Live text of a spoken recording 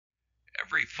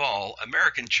Every fall,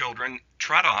 American children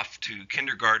trot off to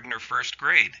kindergarten or first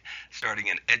grade, starting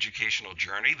an educational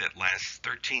journey that lasts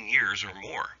 13 years or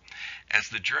more. As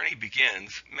the journey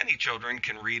begins, many children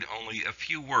can read only a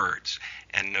few words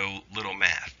and know little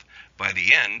math. By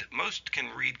the end, most can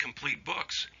read complete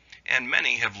books, and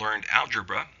many have learned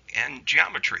algebra and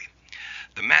geometry.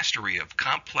 The mastery of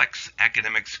complex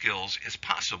academic skills is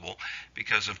possible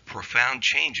because of profound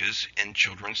changes in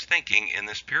children's thinking in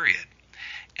this period.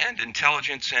 And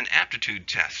intelligence and aptitude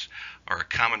tests are a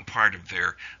common part of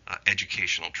their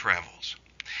educational travels.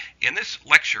 In this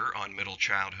lecture on middle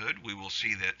childhood, we will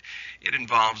see that it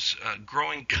involves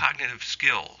growing cognitive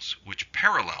skills which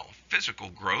parallel physical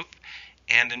growth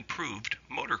and improved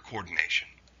motor coordination.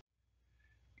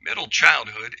 Middle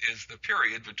childhood is the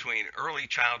period between early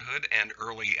childhood and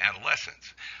early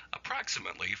adolescence,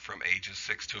 approximately from ages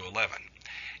 6 to 11.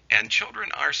 And children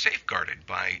are safeguarded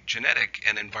by genetic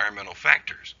and environmental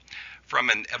factors. From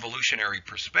an evolutionary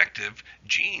perspective,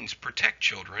 genes protect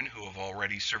children who have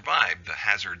already survived the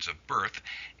hazards of birth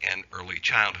and early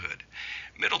childhood.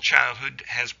 Middle childhood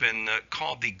has been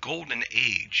called the golden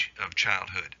age of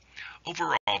childhood.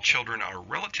 Overall, children are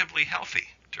relatively healthy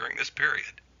during this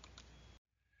period.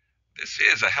 This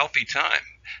is a healthy time.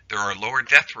 There are lower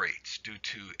death rates due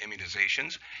to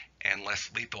immunizations and less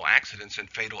lethal accidents and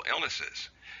fatal illnesses.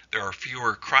 There are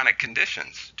fewer chronic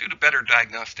conditions due to better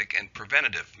diagnostic and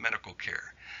preventative medical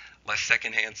care, less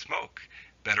secondhand smoke,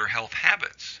 better health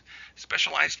habits,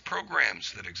 specialized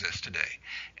programs that exist today,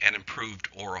 and improved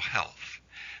oral health.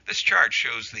 This chart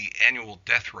shows the annual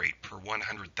death rate per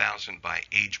 100,000 by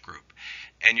age group,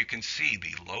 and you can see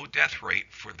the low death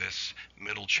rate for this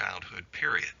middle childhood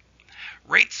period.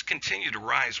 Rates continue to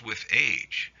rise with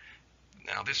age.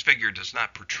 Now, this figure does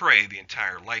not portray the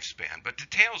entire lifespan, but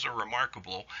details are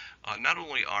remarkable. Not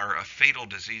only are fatal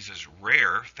diseases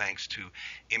rare thanks to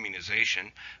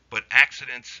immunization, but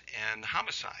accidents and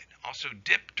homicide also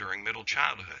dip during middle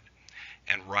childhood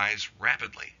and rise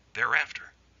rapidly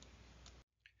thereafter.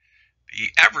 The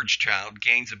average child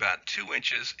gains about 2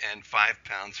 inches and 5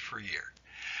 pounds per year.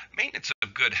 Maintenance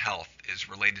of good health is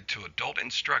related to adult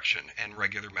instruction and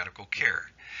regular medical care.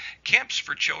 Camps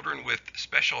for children with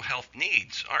special health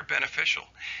needs are beneficial.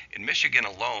 In Michigan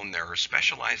alone, there are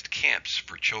specialized camps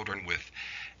for children with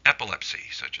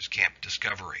epilepsy, such as Camp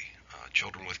Discovery,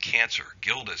 children with cancer,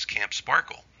 Gilda's Camp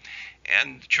Sparkle,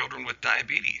 and children with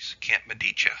diabetes, Camp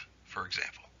Medica, for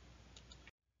example.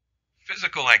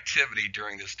 Physical activity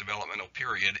during this developmental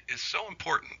period is so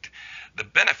important. The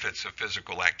benefits of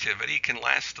physical activity can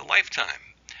last a lifetime.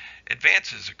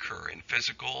 Advances occur in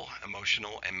physical,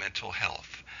 emotional, and mental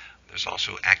health. There's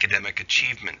also academic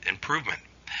achievement improvement,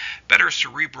 better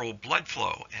cerebral blood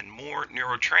flow and more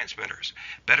neurotransmitters,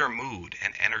 better mood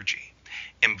and energy.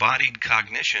 Embodied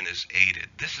cognition is aided.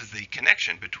 This is the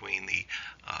connection between the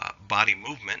body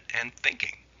movement and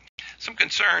thinking. Some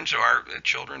concerns are that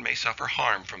children may suffer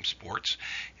harm from sports,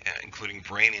 including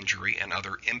brain injury and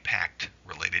other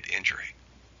impact-related injury.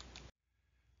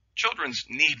 Children's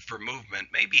need for movement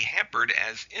may be hampered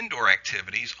as indoor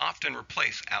activities often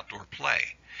replace outdoor play.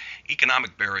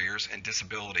 Economic barriers and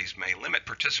disabilities may limit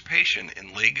participation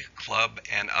in league, club,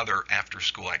 and other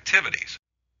after-school activities.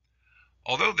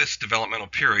 Although this developmental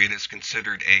period is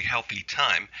considered a healthy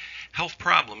time, health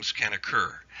problems can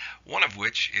occur, one of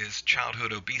which is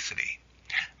childhood obesity.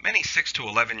 Many 6 to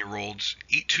 11-year-olds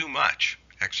eat too much,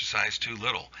 exercise too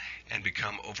little, and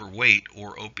become overweight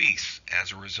or obese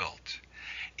as a result.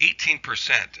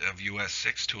 18% of U.S.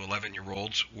 6 to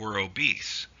 11-year-olds were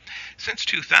obese. Since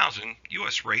 2000,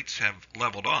 U.S. rates have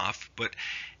leveled off, but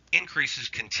increases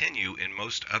continue in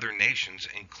most other nations,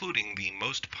 including the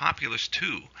most populous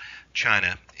two,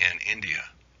 China and India.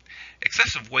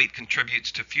 Excessive weight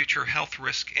contributes to future health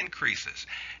risk increases,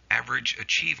 average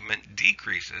achievement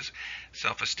decreases,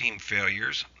 self-esteem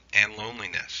failures, and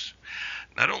loneliness.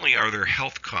 Not only are there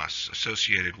health costs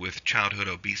associated with childhood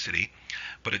obesity,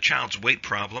 but a child's weight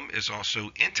problem is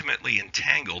also intimately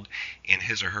entangled in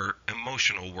his or her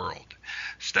emotional world.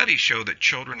 Studies show that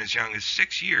children as young as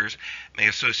 6 years may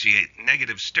associate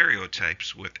negative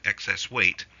stereotypes with excess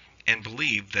weight and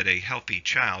believe that a healthy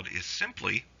child is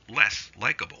simply less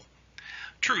likable.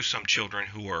 True, some children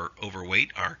who are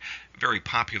overweight are very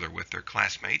popular with their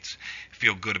classmates,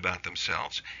 feel good about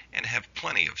themselves, and have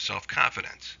plenty of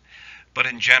self-confidence. But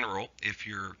in general, if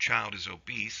your child is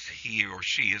obese, he or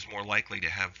she is more likely to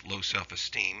have low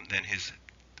self-esteem than his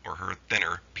or her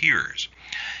thinner peers.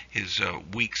 His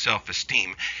weak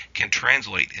self-esteem can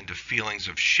translate into feelings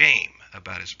of shame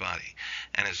about his body,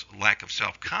 and his lack of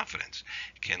self-confidence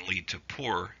can lead to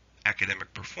poor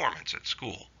academic performance at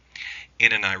school.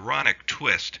 In an ironic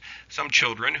twist, some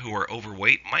children who are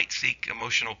overweight might seek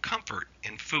emotional comfort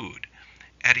in food,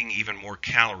 adding even more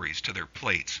calories to their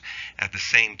plates at the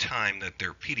same time that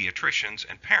their pediatricians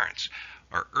and parents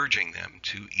are urging them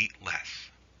to eat less.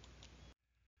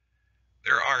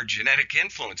 There are genetic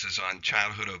influences on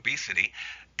childhood obesity.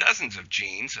 Dozens of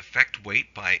genes affect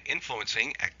weight by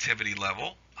influencing activity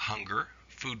level, hunger,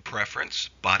 food preference,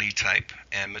 body type,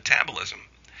 and metabolism.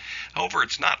 However,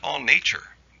 it's not all nature.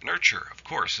 Nurture, of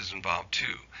course, is involved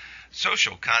too.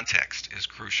 Social context is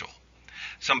crucial.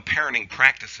 Some parenting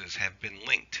practices have been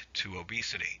linked to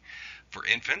obesity. For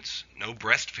infants, no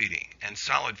breastfeeding and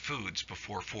solid foods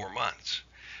before 4 months.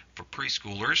 For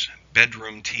preschoolers,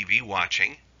 bedroom TV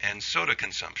watching and soda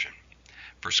consumption.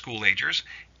 For school agers,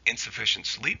 insufficient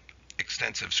sleep,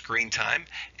 extensive screen time,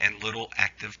 and little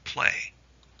active play.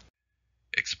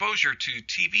 Exposure to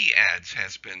TV ads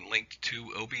has been linked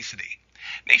to obesity.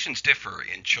 Nations differ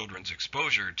in children's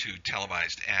exposure to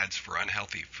televised ads for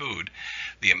unhealthy food.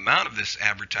 The amount of this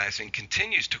advertising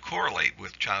continues to correlate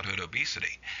with childhood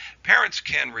obesity. Parents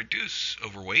can reduce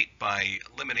overweight by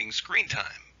limiting screen time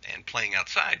and playing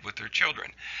outside with their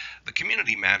children. The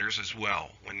community matters as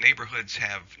well. When neighborhoods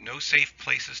have no safe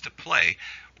places to play,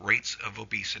 rates of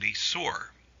obesity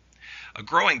soar. A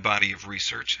growing body of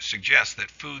research suggests that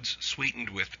foods sweetened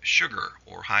with sugar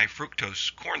or high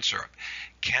fructose corn syrup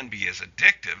can be as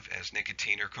addictive as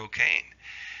nicotine or cocaine.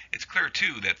 It's clear,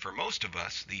 too, that for most of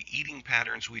us, the eating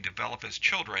patterns we develop as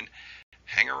children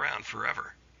hang around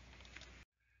forever.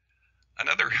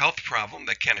 Another health problem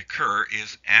that can occur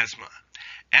is asthma.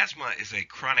 Asthma is a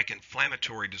chronic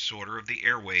inflammatory disorder of the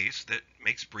airways that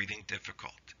makes breathing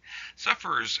difficult.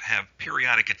 Sufferers have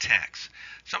periodic attacks,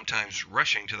 sometimes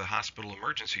rushing to the hospital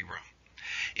emergency room.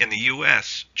 In the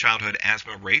U.S., childhood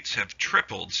asthma rates have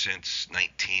tripled since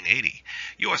 1980.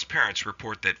 U.S. parents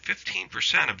report that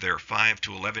 15% of their 5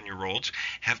 to 11-year-olds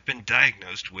have been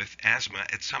diagnosed with asthma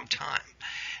at some time,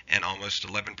 and almost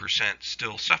 11%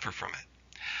 still suffer from it.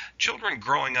 Children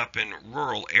growing up in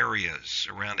rural areas,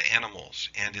 around animals,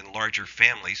 and in larger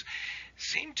families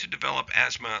seem to develop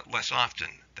asthma less often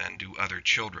than do other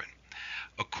children.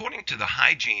 According to the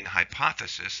hygiene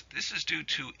hypothesis, this is due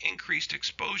to increased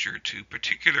exposure to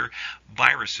particular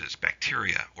viruses,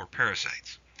 bacteria, or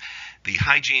parasites. The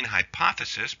hygiene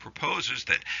hypothesis proposes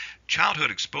that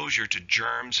childhood exposure to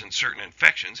germs and certain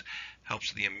infections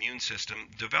helps the immune system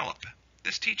develop.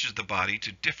 This teaches the body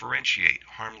to differentiate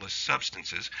harmless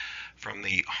substances from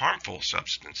the harmful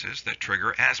substances that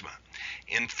trigger asthma.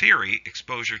 In theory,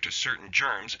 exposure to certain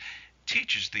germs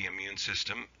teaches the immune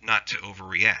system not to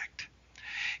overreact.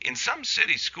 In some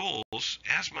city schools,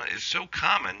 asthma is so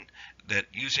common that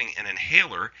using an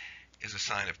inhaler is a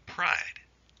sign of pride.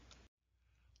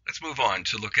 Let's move on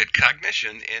to look at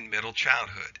cognition in middle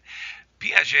childhood.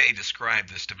 Piaget described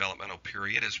this developmental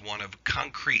period as one of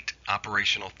concrete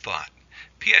operational thought.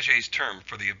 Piaget's term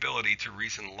for the ability to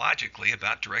reason logically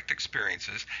about direct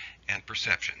experiences and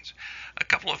perceptions. A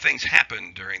couple of things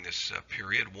happen during this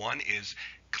period. One is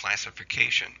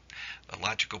classification, the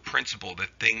logical principle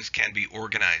that things can be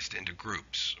organized into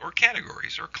groups or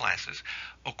categories or classes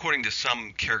according to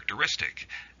some characteristic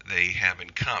they have in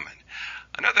common.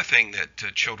 Another thing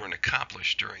that children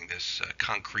accomplish during this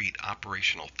concrete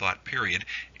operational thought period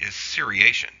is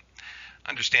seriation.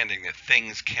 Understanding that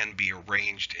things can be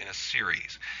arranged in a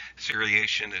series.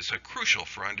 Seriation is crucial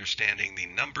for understanding the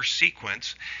number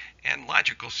sequence and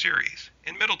logical series.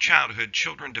 In middle childhood,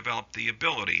 children develop the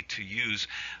ability to use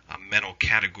mental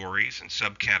categories and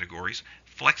subcategories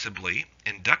flexibly,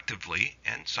 inductively,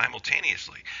 and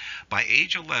simultaneously. By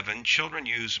age 11, children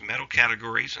use mental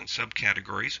categories and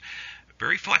subcategories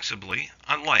very flexibly,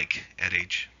 unlike at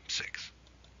age 6.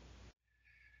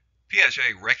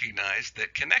 Piaget recognized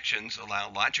that connections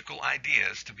allow logical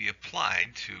ideas to be applied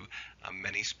to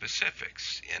many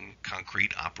specifics in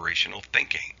concrete operational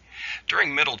thinking.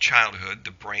 During middle childhood,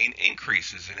 the brain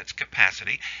increases in its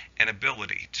capacity and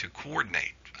ability to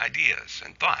coordinate ideas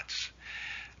and thoughts.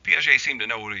 Piaget seemed to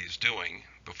know what he was doing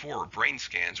before brain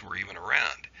scans were even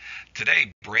around.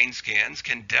 Today, brain scans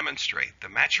can demonstrate the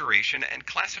maturation and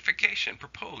classification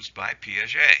proposed by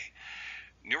Piaget.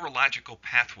 Neurological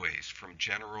pathways from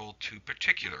general to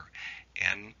particular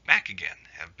and back again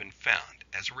have been found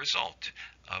as a result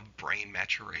of brain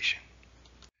maturation.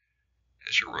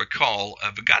 As you recall,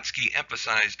 Vygotsky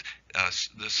emphasized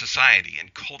the society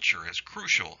and culture as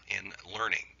crucial in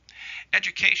learning.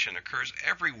 Education occurs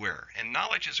everywhere, and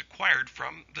knowledge is acquired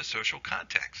from the social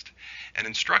context, and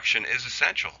instruction is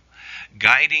essential.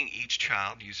 Guiding each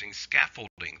child using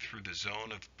scaffolding through the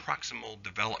zone of proximal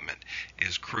development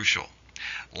is crucial.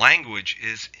 Language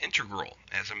is integral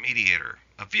as a mediator,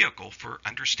 a vehicle for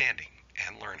understanding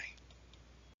and learning.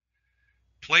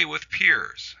 Play with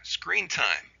peers, screen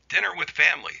time, dinner with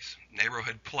families,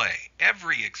 neighborhood play,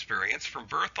 every experience from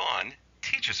birth on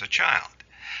teaches a child.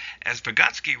 As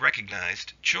Vygotsky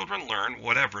recognized, children learn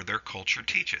whatever their culture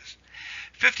teaches.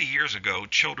 50 years ago,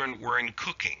 children were in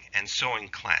cooking and sewing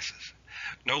classes.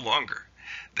 No longer.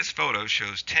 This photo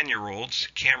shows 10-year-olds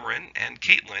Cameron and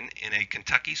Caitlin in a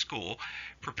Kentucky school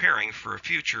preparing for a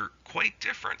future quite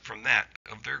different from that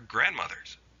of their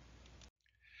grandmothers.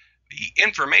 The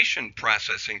information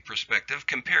processing perspective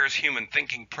compares human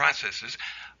thinking processes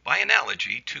by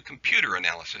analogy to computer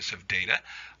analysis of data,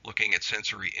 looking at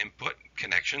sensory input,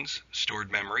 connections,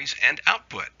 stored memories, and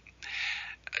output.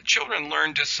 Children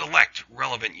learn to select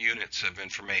relevant units of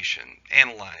information,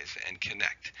 analyze and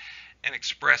connect, and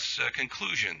express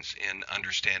conclusions in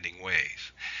understanding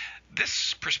ways.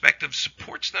 This perspective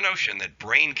supports the notion that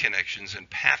brain connections and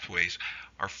pathways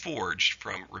are forged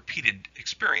from repeated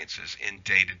experiences in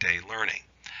day-to-day learning.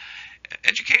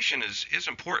 Education is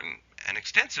important. An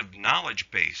extensive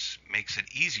knowledge base makes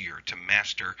it easier to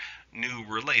master new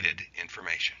related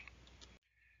information.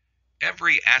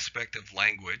 Every aspect of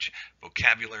language,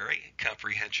 vocabulary,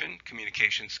 comprehension,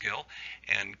 communication skill,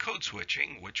 and code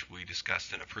switching, which we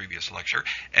discussed in a previous lecture,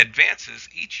 advances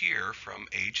each year from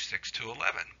age 6 to 11.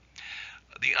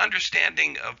 The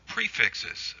understanding of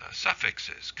prefixes,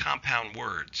 suffixes, compound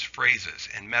words, phrases,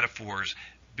 and metaphors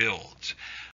builds.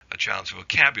 A child's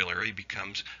vocabulary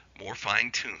becomes more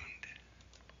fine-tuned.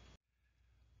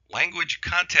 Language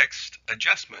context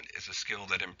adjustment is a skill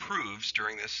that improves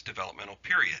during this developmental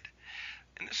period.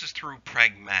 And this is through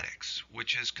pragmatics,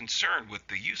 which is concerned with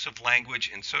the use of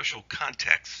language in social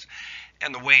contexts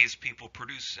and the ways people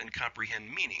produce and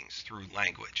comprehend meanings through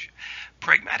language.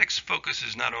 Pragmatics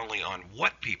focuses not only on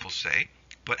what people say,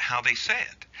 but how they say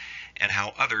it, and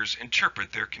how others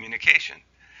interpret their communication.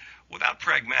 Without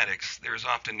pragmatics, there is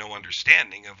often no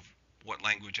understanding of what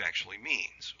language actually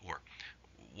means, or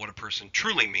what a person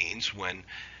truly means when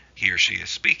he or she is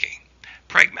speaking.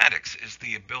 Pragmatics is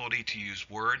the ability to use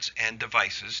words and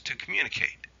devices to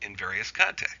communicate in various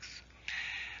contexts.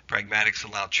 Pragmatics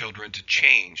allow children to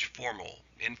change formal,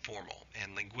 informal,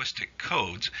 and linguistic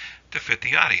codes to fit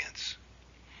the audience.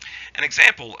 An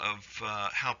example of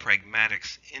how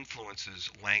pragmatics influences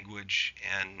language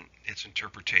and its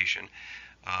interpretation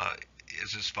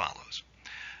is as follows.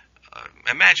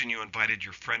 Imagine you invited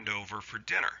your friend over for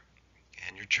dinner,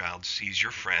 and your child sees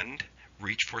your friend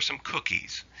reach for some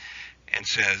cookies and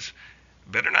says,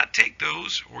 "Better not take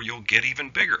those or you'll get even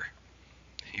bigger."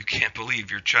 You can't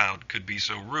believe your child could be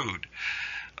so rude.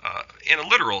 In a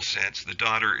literal sense, the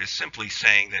daughter is simply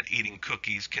saying that eating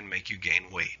cookies can make you gain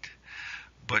weight.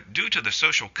 But due to the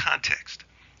social context,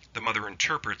 the mother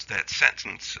interprets that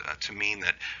sentence to mean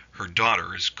that her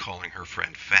daughter is calling her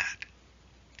friend fat.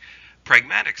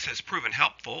 Pragmatics has proven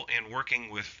helpful in working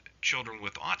with children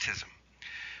with autism.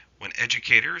 When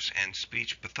educators and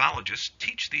speech pathologists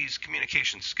teach these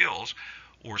communication skills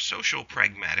or social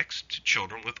pragmatics to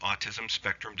children with autism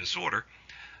spectrum disorder,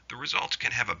 the results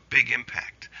can have a big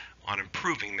impact on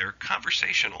improving their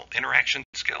conversational interaction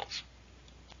skills.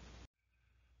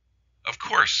 Of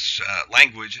course,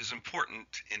 language is important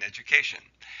in education,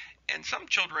 and some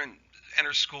children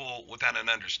enter school without an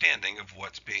understanding of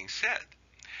what's being said.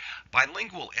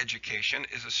 Bilingual education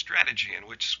is a strategy in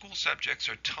which school subjects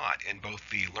are taught in both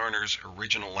the learner's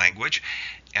original language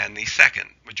and the second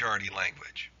majority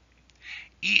language.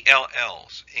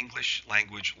 ELLs, English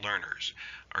language learners,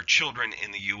 are children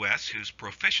in the U.S. whose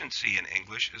proficiency in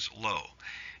English is low,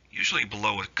 usually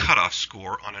below a cutoff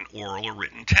score on an oral or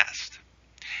written test.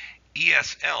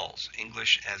 ESLs,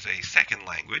 English as a second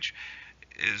language,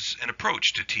 is an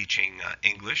approach to teaching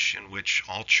English in which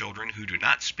all children who do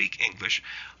not speak English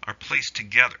are placed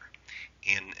together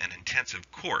in an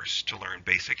intensive course to learn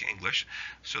basic English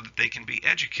so that they can be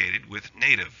educated with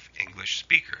native English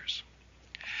speakers.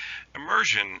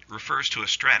 Immersion refers to a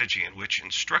strategy in which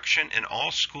instruction in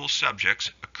all school subjects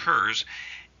occurs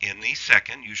in the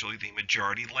second, usually the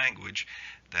majority language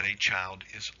that a child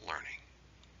is learning.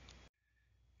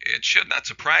 It should not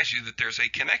surprise you that there's a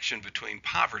connection between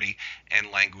poverty and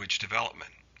language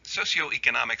development.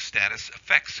 Socioeconomic status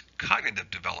affects cognitive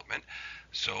development,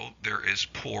 so there is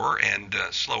poor and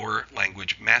slower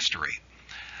language mastery.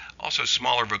 Also,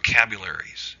 smaller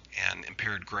vocabularies and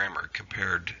impaired grammar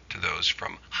compared to those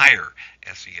from higher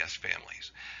SES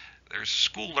families. There's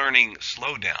school learning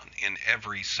slowdown in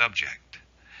every subject.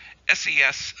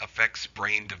 SES affects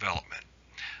brain development.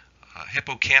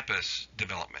 Hippocampus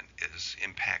development is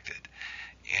impacted,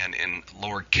 and in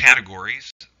lower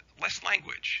categories, less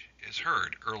language is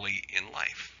heard early in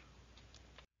life.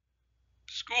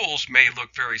 Schools may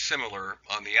look very similar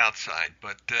on the outside,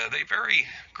 but they vary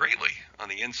greatly on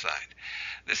the inside.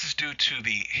 This is due to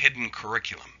the hidden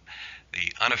curriculum,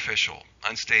 the unofficial,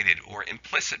 unstated, or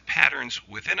implicit patterns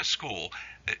within a school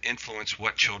that influence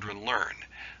what children learn.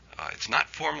 It's not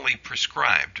formally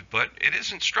prescribed, but it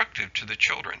is instructive to the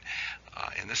children,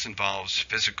 and this involves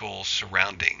physical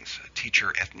surroundings,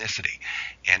 teacher ethnicity,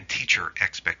 and teacher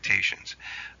expectations.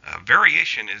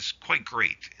 Variation is quite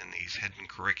great in these hidden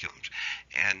curriculums,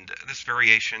 and this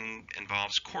variation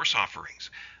involves course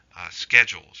offerings,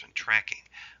 schedules and tracking,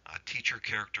 teacher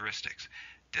characteristics,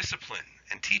 discipline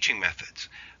and teaching methods,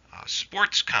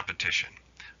 sports competition,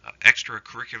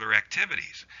 extracurricular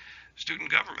activities, student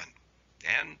government,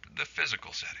 and the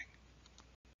physical setting.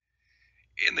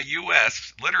 In the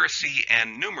U.S., literacy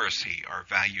and numeracy are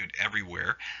valued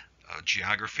everywhere.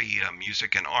 Geography,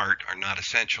 music, and art are not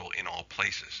essential in all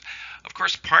places. Of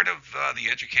course, part of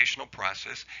the educational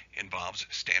process involves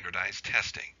standardized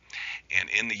testing. And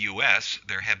in the U.S.,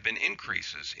 there have been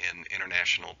increases in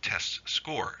international test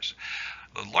scores.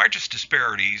 The largest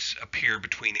disparities appear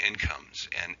between incomes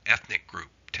and ethnic group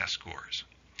test scores.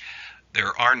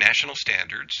 There are national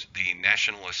standards. The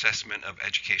National Assessment of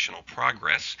Educational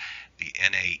Progress, the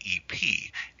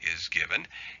NAEP, is given.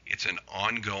 It's an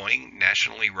ongoing,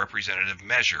 nationally representative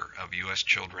measure of U.S.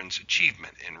 children's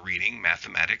achievement in reading,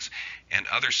 mathematics, and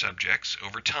other subjects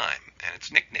over time, and it's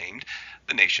nicknamed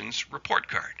the nation's report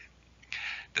card.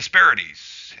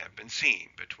 Disparities have been seen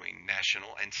between national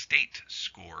and state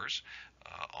scores,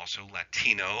 also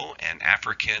Latino and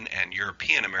African and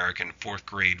European American fourth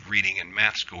grade reading and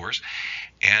math scores,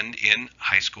 and in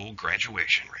high school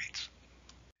graduation rates.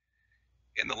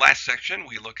 In the last section,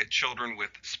 we look at children with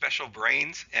special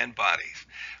brains and bodies,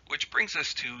 which brings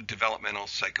us to developmental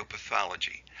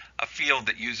psychopathology, a field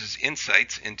that uses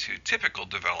insights into typical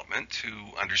development to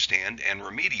understand and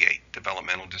remediate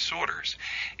developmental disorders.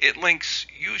 It links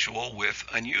usual with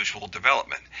unusual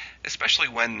development, especially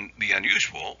when the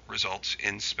unusual results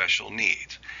in special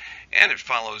needs. And it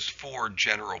follows four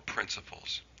general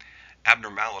principles.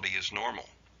 Abnormality is normal.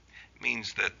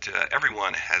 Means that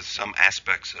everyone has some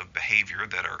aspects of behavior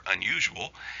that are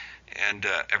unusual, and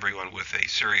everyone with a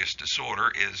serious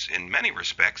disorder is in many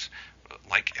respects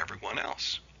like everyone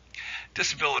else.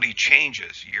 Disability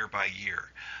changes year by year.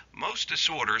 Most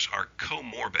disorders are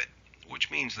comorbid,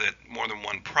 which means that more than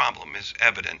one problem is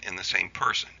evident in the same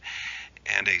person,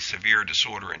 and a severe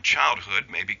disorder in childhood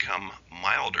may become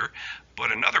milder,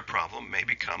 but another problem may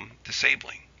become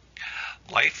disabling.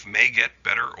 Life may get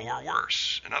better or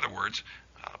worse. In other words,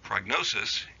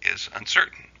 prognosis is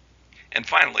uncertain. And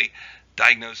finally,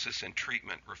 diagnosis and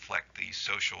treatment reflect the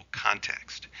social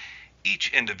context.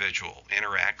 Each individual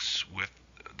interacts with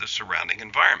the surrounding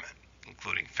environment,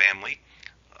 including family,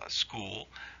 school,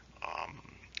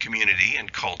 community,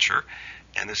 and culture,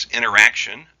 and this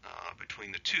interaction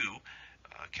between the two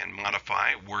can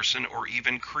modify, worsen, or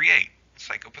even create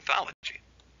psychopathology.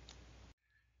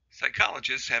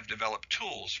 Psychologists have developed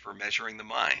tools for measuring the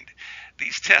mind.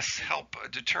 These tests help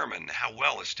determine how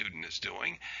well a student is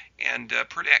doing and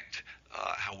predict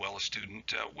how well a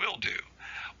student will do.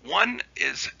 One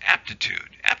is aptitude.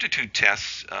 Aptitude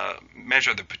tests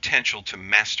measure the potential to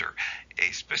master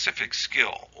a specific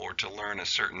skill or to learn a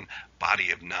certain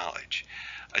body of knowledge.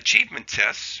 Achievement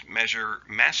tests measure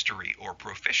mastery or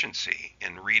proficiency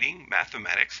in reading,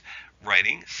 mathematics,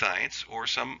 writing, science, or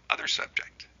some other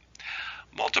subject.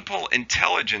 Multiple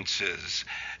intelligences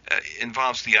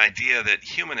involves the idea that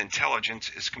human intelligence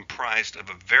is comprised of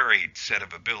a varied set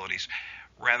of abilities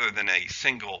rather than a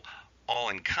single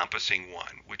all-encompassing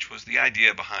one, which was the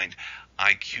idea behind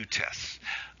IQ tests.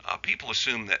 People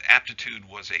assumed that aptitude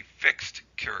was a fixed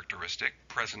characteristic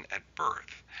present at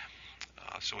birth.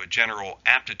 So a general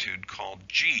aptitude called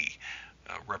G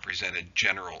represented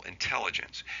general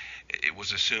intelligence. It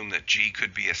was assumed that G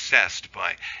could be assessed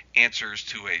by answers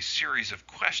to a series of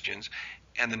questions,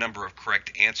 and the number of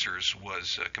correct answers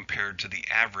was compared to the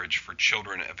average for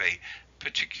children of a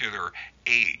particular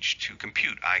age to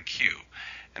compute IQ.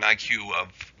 An IQ of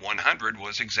 100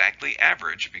 was exactly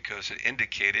average because it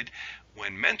indicated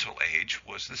when mental age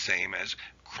was the same as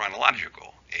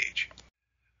chronological age.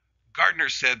 Gardner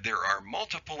said there are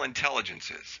multiple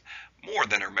intelligences, more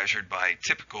than are measured by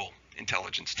typical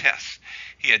intelligence tests.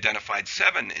 He identified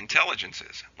 7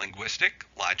 intelligences: linguistic,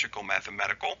 logical,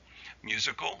 mathematical,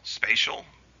 musical, spatial,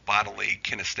 bodily,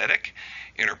 kinesthetic,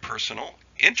 interpersonal,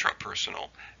 intrapersonal,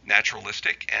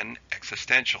 naturalistic, and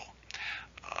existential.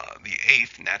 The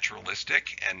 8th,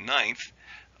 naturalistic, and 9th,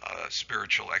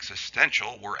 spiritual,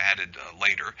 existential were added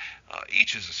later.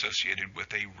 Each is associated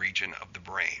with a region of the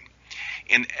brain.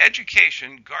 In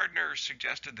education, Gardner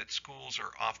suggested that schools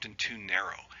are often too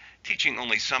narrow, teaching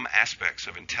only some aspects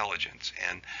of intelligence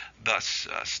and thus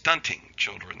stunting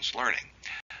children's learning.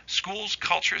 Schools,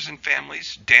 cultures, and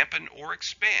families dampen or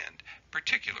expand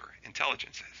particular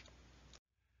intelligences.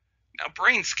 Now,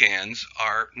 brain scans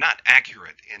are not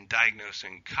accurate in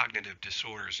diagnosing cognitive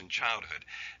disorders in childhood.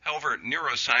 However,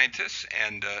 neuroscientists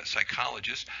and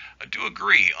psychologists do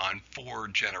agree on four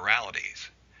generalities.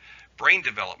 Brain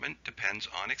development depends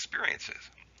on experiences.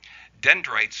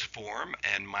 Dendrites form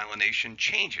and myelination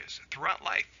changes throughout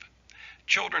life.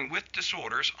 Children with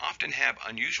disorders often have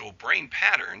unusual brain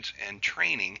patterns, and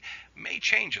training may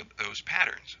change those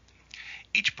patterns.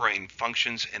 Each brain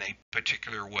functions in a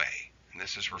particular way, and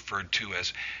this is referred to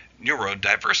as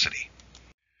neurodiversity.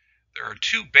 There are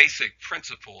two basic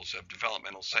principles of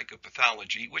developmental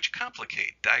psychopathology which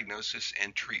complicate diagnosis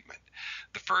and treatment.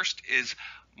 The first is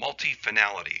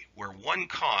multifinality, where one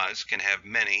cause can have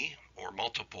many or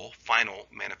multiple final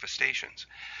manifestations.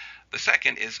 The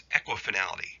second is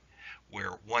equifinality,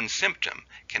 where one symptom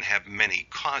can have many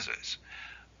causes.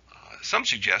 Some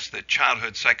suggest that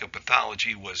childhood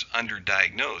psychopathology was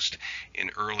underdiagnosed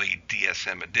in early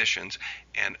DSM editions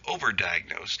and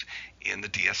overdiagnosed in the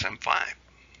DSM-5.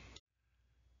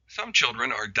 Some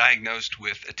children are diagnosed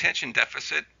with attention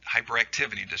deficit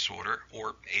hyperactivity disorder,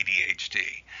 or ADHD,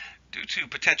 due to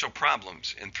potential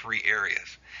problems in three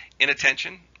areas: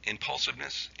 inattention,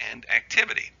 impulsiveness, and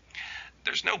activity.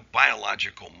 There's no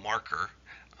biological marker.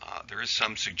 There is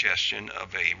some suggestion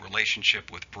of a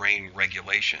relationship with brain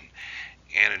regulation,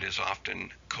 and it is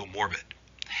often comorbid.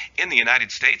 In the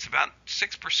United States, about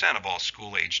 6% of all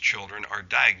school-age children are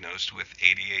diagnosed with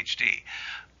ADHD.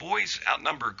 Boys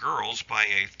outnumber girls by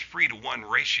a 3-to-1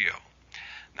 ratio.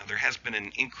 Now, there has been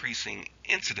an increasing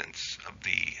incidence of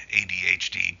the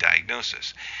ADHD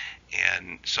diagnosis,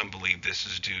 and some believe this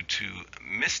is due to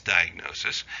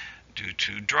misdiagnosis, due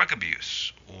to drug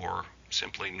abuse, or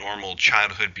simply normal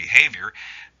childhood behavior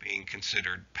being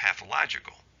considered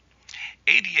pathological.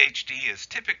 ADHD is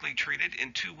typically treated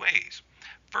in two ways.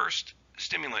 First,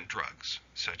 stimulant drugs,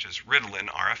 such as Ritalin,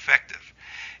 are effective.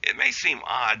 It may seem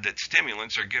odd that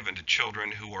stimulants are given to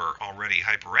children who are already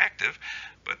hyperactive,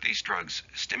 but these drugs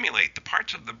stimulate the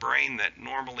parts of the brain that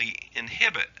normally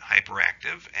inhibit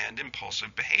hyperactive and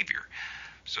impulsive behavior.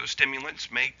 So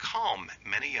stimulants may calm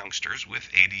many youngsters with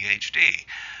ADHD,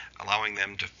 allowing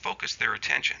them to focus their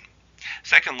attention.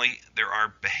 Secondly, there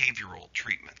are behavioral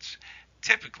treatments,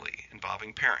 typically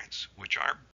involving parents, which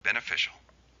are beneficial.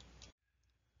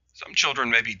 Some children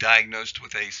may be diagnosed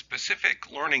with a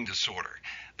specific learning disorder.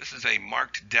 This is a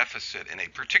marked deficit in a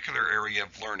particular area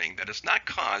of learning that is not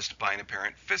caused by an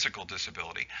apparent physical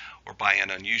disability or by an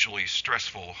unusually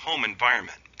stressful home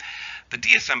environment. The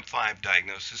DSM-5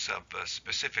 diagnosis of a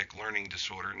specific learning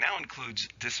disorder now includes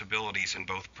disabilities in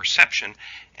both perception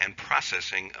and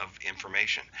processing of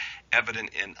information, evident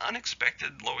in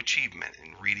unexpected low achievement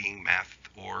in reading, math,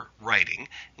 or writing,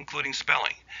 including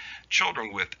spelling.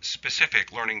 Children with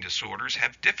specific learning disorders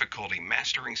have difficulty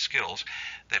mastering skills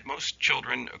that most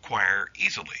children acquire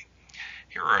easily.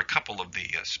 Here are a couple of the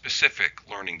specific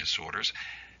learning disorders.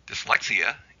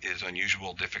 Dyslexia is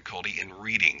unusual difficulty in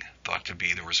reading, thought to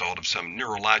be the result of some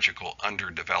neurological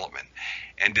underdevelopment.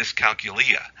 And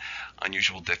dyscalculia,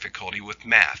 unusual difficulty with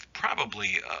math,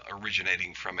 probably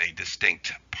originating from a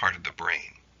distinct part of the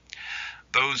brain.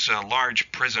 Those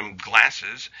large prism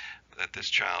glasses that this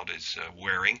child is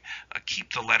wearing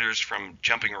keep the letters from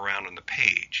jumping around on the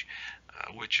page,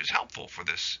 which is helpful for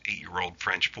this 8-year-old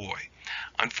French boy.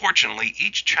 Unfortunately,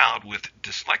 each child with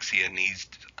dyslexia needs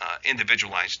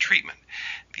individualized treatment.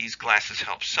 These glasses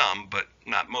help some, but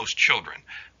not most children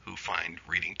who find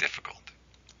reading difficult.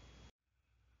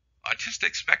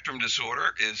 Autistic spectrum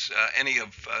disorder is any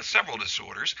of several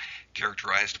disorders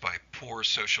characterized by poor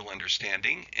social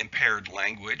understanding, impaired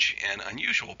language, and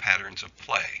unusual patterns of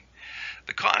play.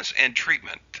 The cause and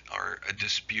treatment are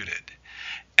disputed.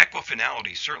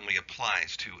 Equifinality certainly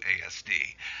applies to ASD.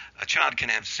 A child can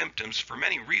have symptoms for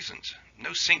many reasons.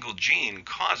 No single gene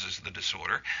causes the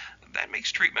disorder. That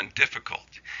makes treatment difficult.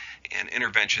 An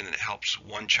intervention that helps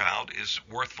one child is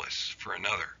worthless for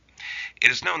another. It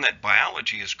is known that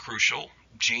biology is crucial.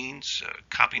 Genes,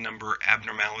 copy number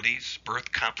abnormalities,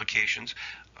 birth complications,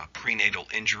 prenatal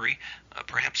injury,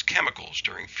 perhaps chemicals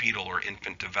during fetal or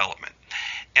infant development,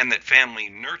 and that family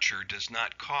nurture does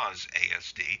not cause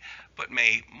ASD, but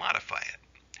may modify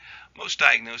it. Most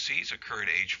diagnoses occur at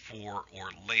age 4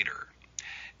 or later.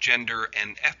 Gender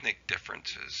and ethnic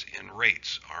differences in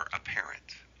rates are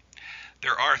apparent.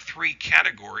 There are three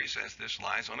categories, as this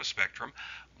lies on a spectrum: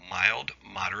 mild,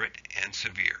 moderate, and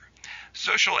severe.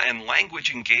 Social and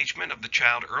language engagement of the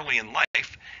child early in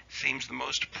life seems the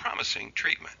most promising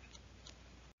treatment.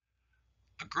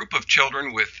 A group of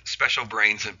children with special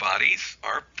brains and bodies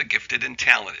are the gifted and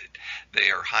talented. They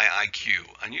are high IQ,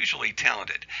 unusually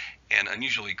talented, and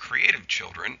unusually creative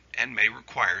children and may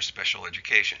require special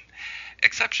education.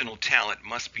 Exceptional talent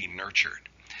must be nurtured.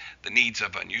 The needs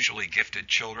of unusually gifted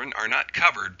children are not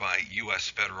covered by U.S.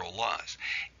 federal laws.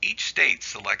 Each state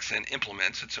selects and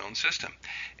implements its own system,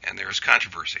 and there is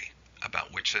controversy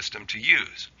about which system to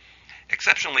use.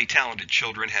 Exceptionally talented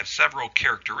children have several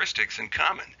characteristics in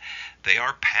common. They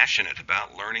are passionate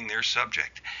about learning their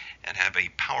subject and have a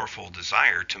powerful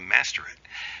desire to master it.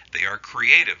 They are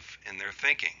creative in their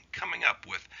thinking, coming up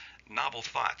with novel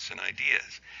thoughts and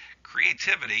ideas.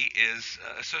 Creativity is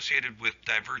associated with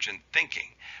divergent thinking,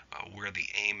 where the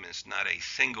aim is not a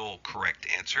single correct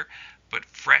answer, but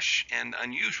fresh and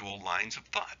unusual lines of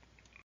thought.